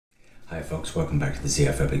Hi folks, welcome back to the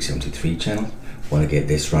Retroarch 73 channel. Want to get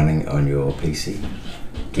this running on your PC?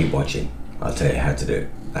 Keep watching, I'll tell you how to do it.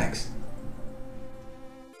 Thanks.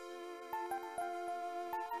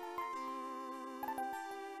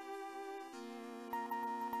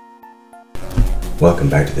 Welcome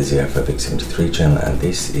back to the Retroarch 73 channel, and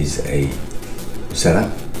this is a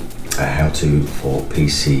setup, a how-to for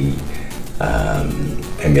PC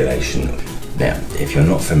emulation. Now, if you're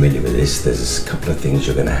not familiar with this, there's a couple of things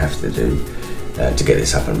you're going to have to do to get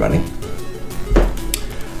this up and running.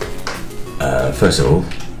 First of all,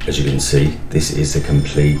 as you can see, this is the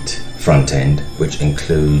complete front end, which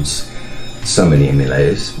includes so many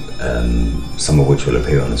emulators, some of which will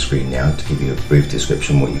appear on the screen now. To give you a brief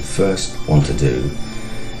description, what you first want to do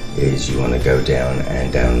is you want to go down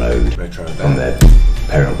and download Retrobat from their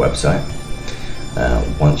parent website.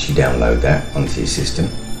 Once you download that onto your system,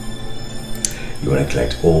 you want to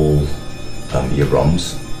collect all your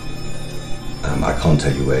ROMs. I can't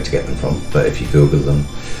tell you where to get them from, but if you Google them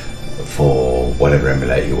for whatever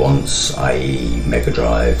emulator you want, i.e. Mega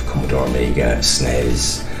Drive, Commodore Amiga,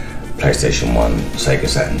 SNES, PlayStation 1, Sega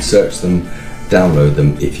Saturn, search them, download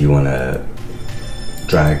them. If you want to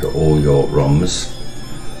drag all your ROMs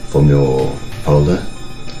from your folder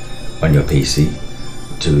on your PC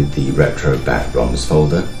to the Retrobat ROMs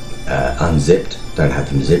folder, unzipped, don't have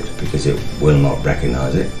them zipped because it will not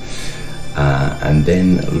recognize it, and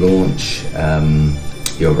then launch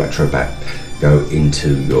your Retrobat. Go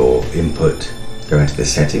into your input, go into the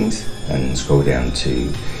settings and scroll down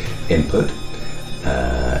to input.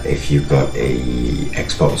 If you've got a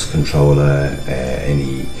Xbox controller,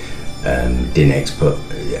 any DIN export,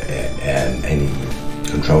 any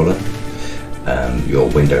controller, your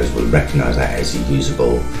Windows will recognize that as a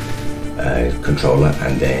usable controller,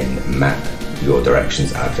 and then map your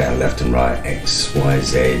directions up, down, left and right, X, Y,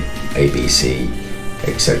 Z, A, B, C,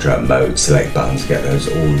 etc. Mode, select buttons, get those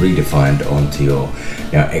all redefined onto your,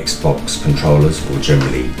 now Xbox controllers will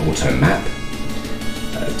generally auto map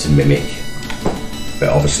to mimic, but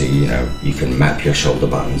obviously you can map your shoulder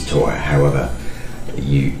buttons to however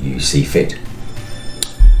you see fit,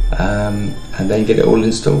 and then get it all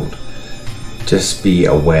installed. Just be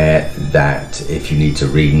aware that if you need to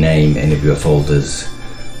rename any of your folders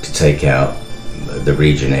to take out the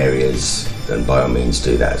region areas, then by all means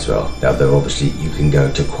do that as well. Now, though, obviously you can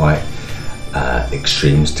go to quite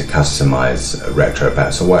extremes to customize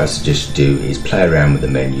Retrobat, so what I suggest you do is play around with the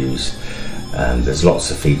menus. There's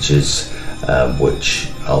lots of features which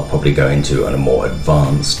I'll probably go into on a more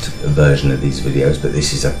advanced version of these videos, but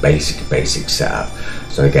this is a basic setup.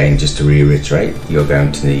 So again, just to reiterate, you're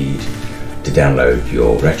going to need to download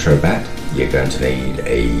your Retrobat. You're going to need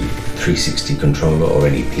a 360 controller or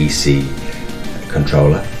any PC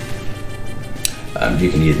controller. You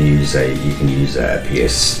can either use a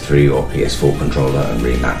PS3 or PS4 controller and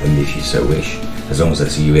remap them if you so wish, as long as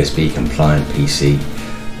it's a USB compliant PC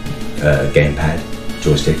gamepad,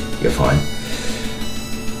 joystick, you're fine.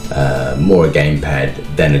 More a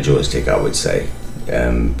gamepad than a joystick, I would say,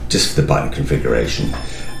 just for the button configuration.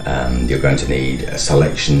 You're going to need a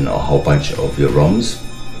selection, a whole bunch of your ROMs,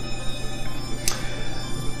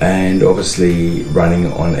 and obviously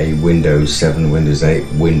running on a Windows 7, Windows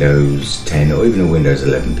 8, Windows 10, or even a Windows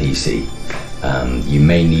 11 PC. You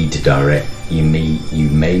may need to download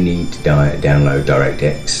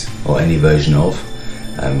DirectX or any version of.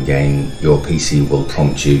 Again, your PC will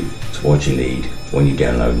prompt you to what you need when you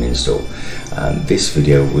download and install. This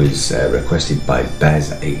video was requested by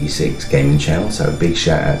Baz86 Gaming Channel, so a big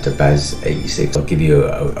shout out to Baz86. I'll give you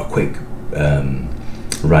a quick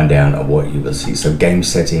rundown of what you will see. So game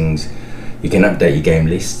settings, you can update your game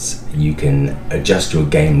lists, you can adjust your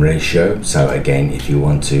game ratio. So again, if you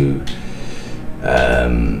want to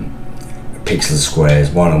pixel squares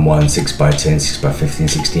 1:1, 6:10, 6:15,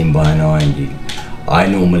 16:9, I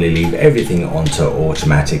normally leave everything onto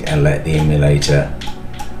automatic and let the emulator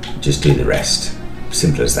just do the rest.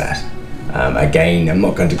 Simple as that. Again, I'm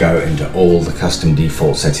not going to go into all the custom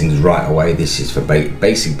default settings right away. This is for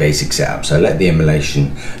basic setup. So let the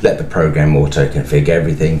emulation, let the program auto configure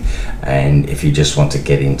everything, and if you just want to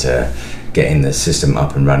getting the system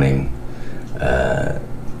up and running,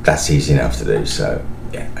 that's easy enough to do. So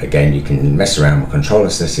yeah, again, you can mess around with controller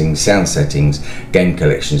settings, sound settings, game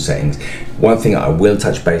collection settings. One thing I will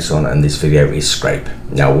touch base on in this video is scrape.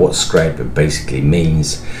 Now, what scrape basically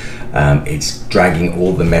means, it's dragging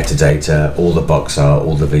all the metadata, all the box art,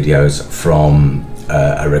 all the videos from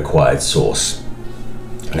a required source.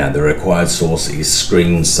 Now, the required source is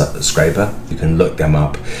Screen Scraper. You can look them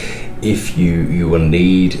up. If you will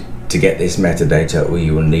need To get this metadata, all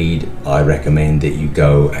you will need, I recommend that you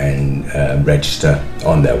go and register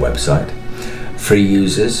on their website. Free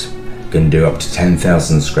users can do up to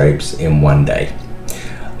 10,000 scrapes in one day.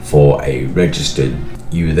 For a registered,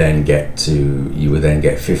 you will then get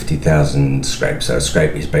 50,000 scrapes. So a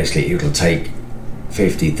scrape is basically, it'll take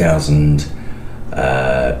 50,000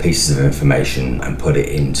 pieces of information and put it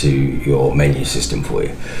into your menu system for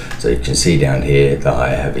you. So you can see down here that I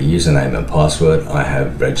have a username and password. I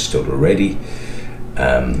have registered already.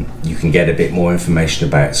 You can get a bit more information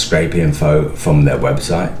about scrape info from their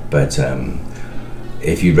website, but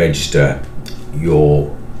if you register,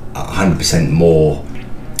 you're 100% more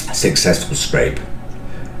successful scrape.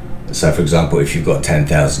 So for example, if you've got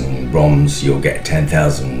 10,000 ROMs, you'll get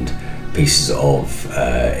 10,000 pieces of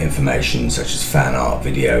information such as fan art,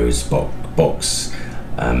 videos, box,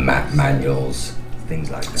 map manuals, things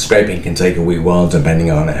like that. Scraping can take a wee while depending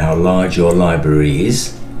on how large your library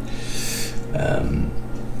is.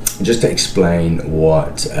 Just to explain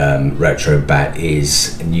what Retrobat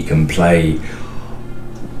is, and you can play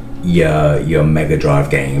your Mega Drive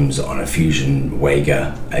games on a Fusion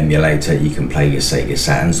Wega emulator. You can play your Sega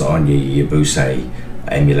Saturns on your Buse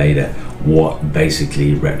emulator. What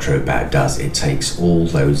basically Retrobat does, it takes all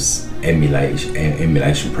those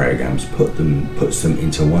emulation programs, puts them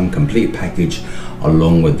into one complete package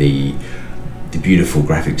along with the beautiful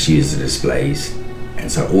graphics user displays,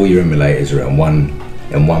 and so all your emulators are in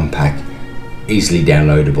one pack, easily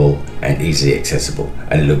downloadable and easily accessible,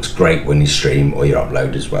 and it looks great when you stream or you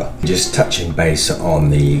upload as well. Just touching base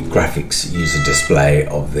on the graphics user display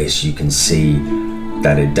of this, you can see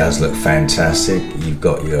that it does look fantastic. You've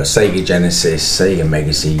got your Sega Genesis, Sega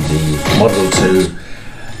Mega CD, Model 2,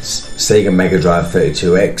 Sega Mega Drive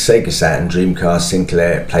 32X, Sega Saturn, Dreamcast,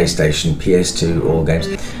 Sinclair, PlayStation, PS2, all games.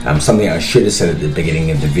 Something I should have said at the beginning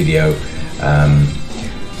of the video,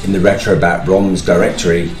 in the Retrobat ROMs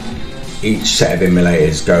directory, each set of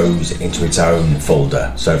emulators goes into its own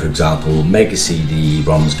folder. So for example, Mega CD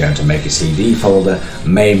ROMs go into Mega CD folder,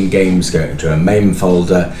 MAME games go into a MAME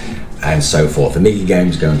folder, and so forth. Amiga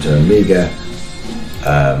games go into Amiga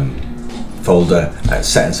folder,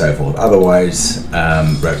 set and so forth. Otherwise,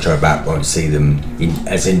 Retrobat won't see them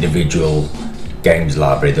as individual games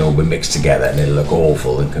library. They'll be mixed together and it'll look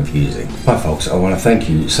awful and confusing. Right folks, I want to thank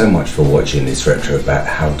you so much for watching this Retrobat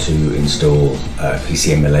how to install a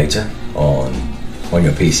PC emulator on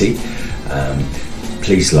your PC.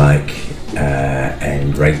 Please like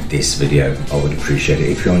and rate this video. I would appreciate it.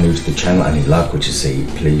 If you're new to the channel and you like what you see,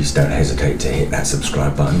 please don't hesitate to hit that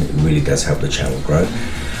subscribe button. It really does help the channel grow.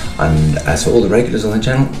 And as for all the regulars on the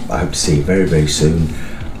channel, I hope to see you very, very soon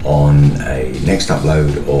on a next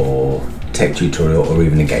upload or tech tutorial or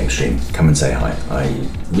even a game stream. Come and say hi. I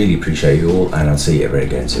really appreciate you all, and I'll see you ever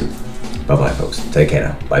again soon. Bye bye folks. Take care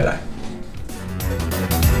now. Bye bye.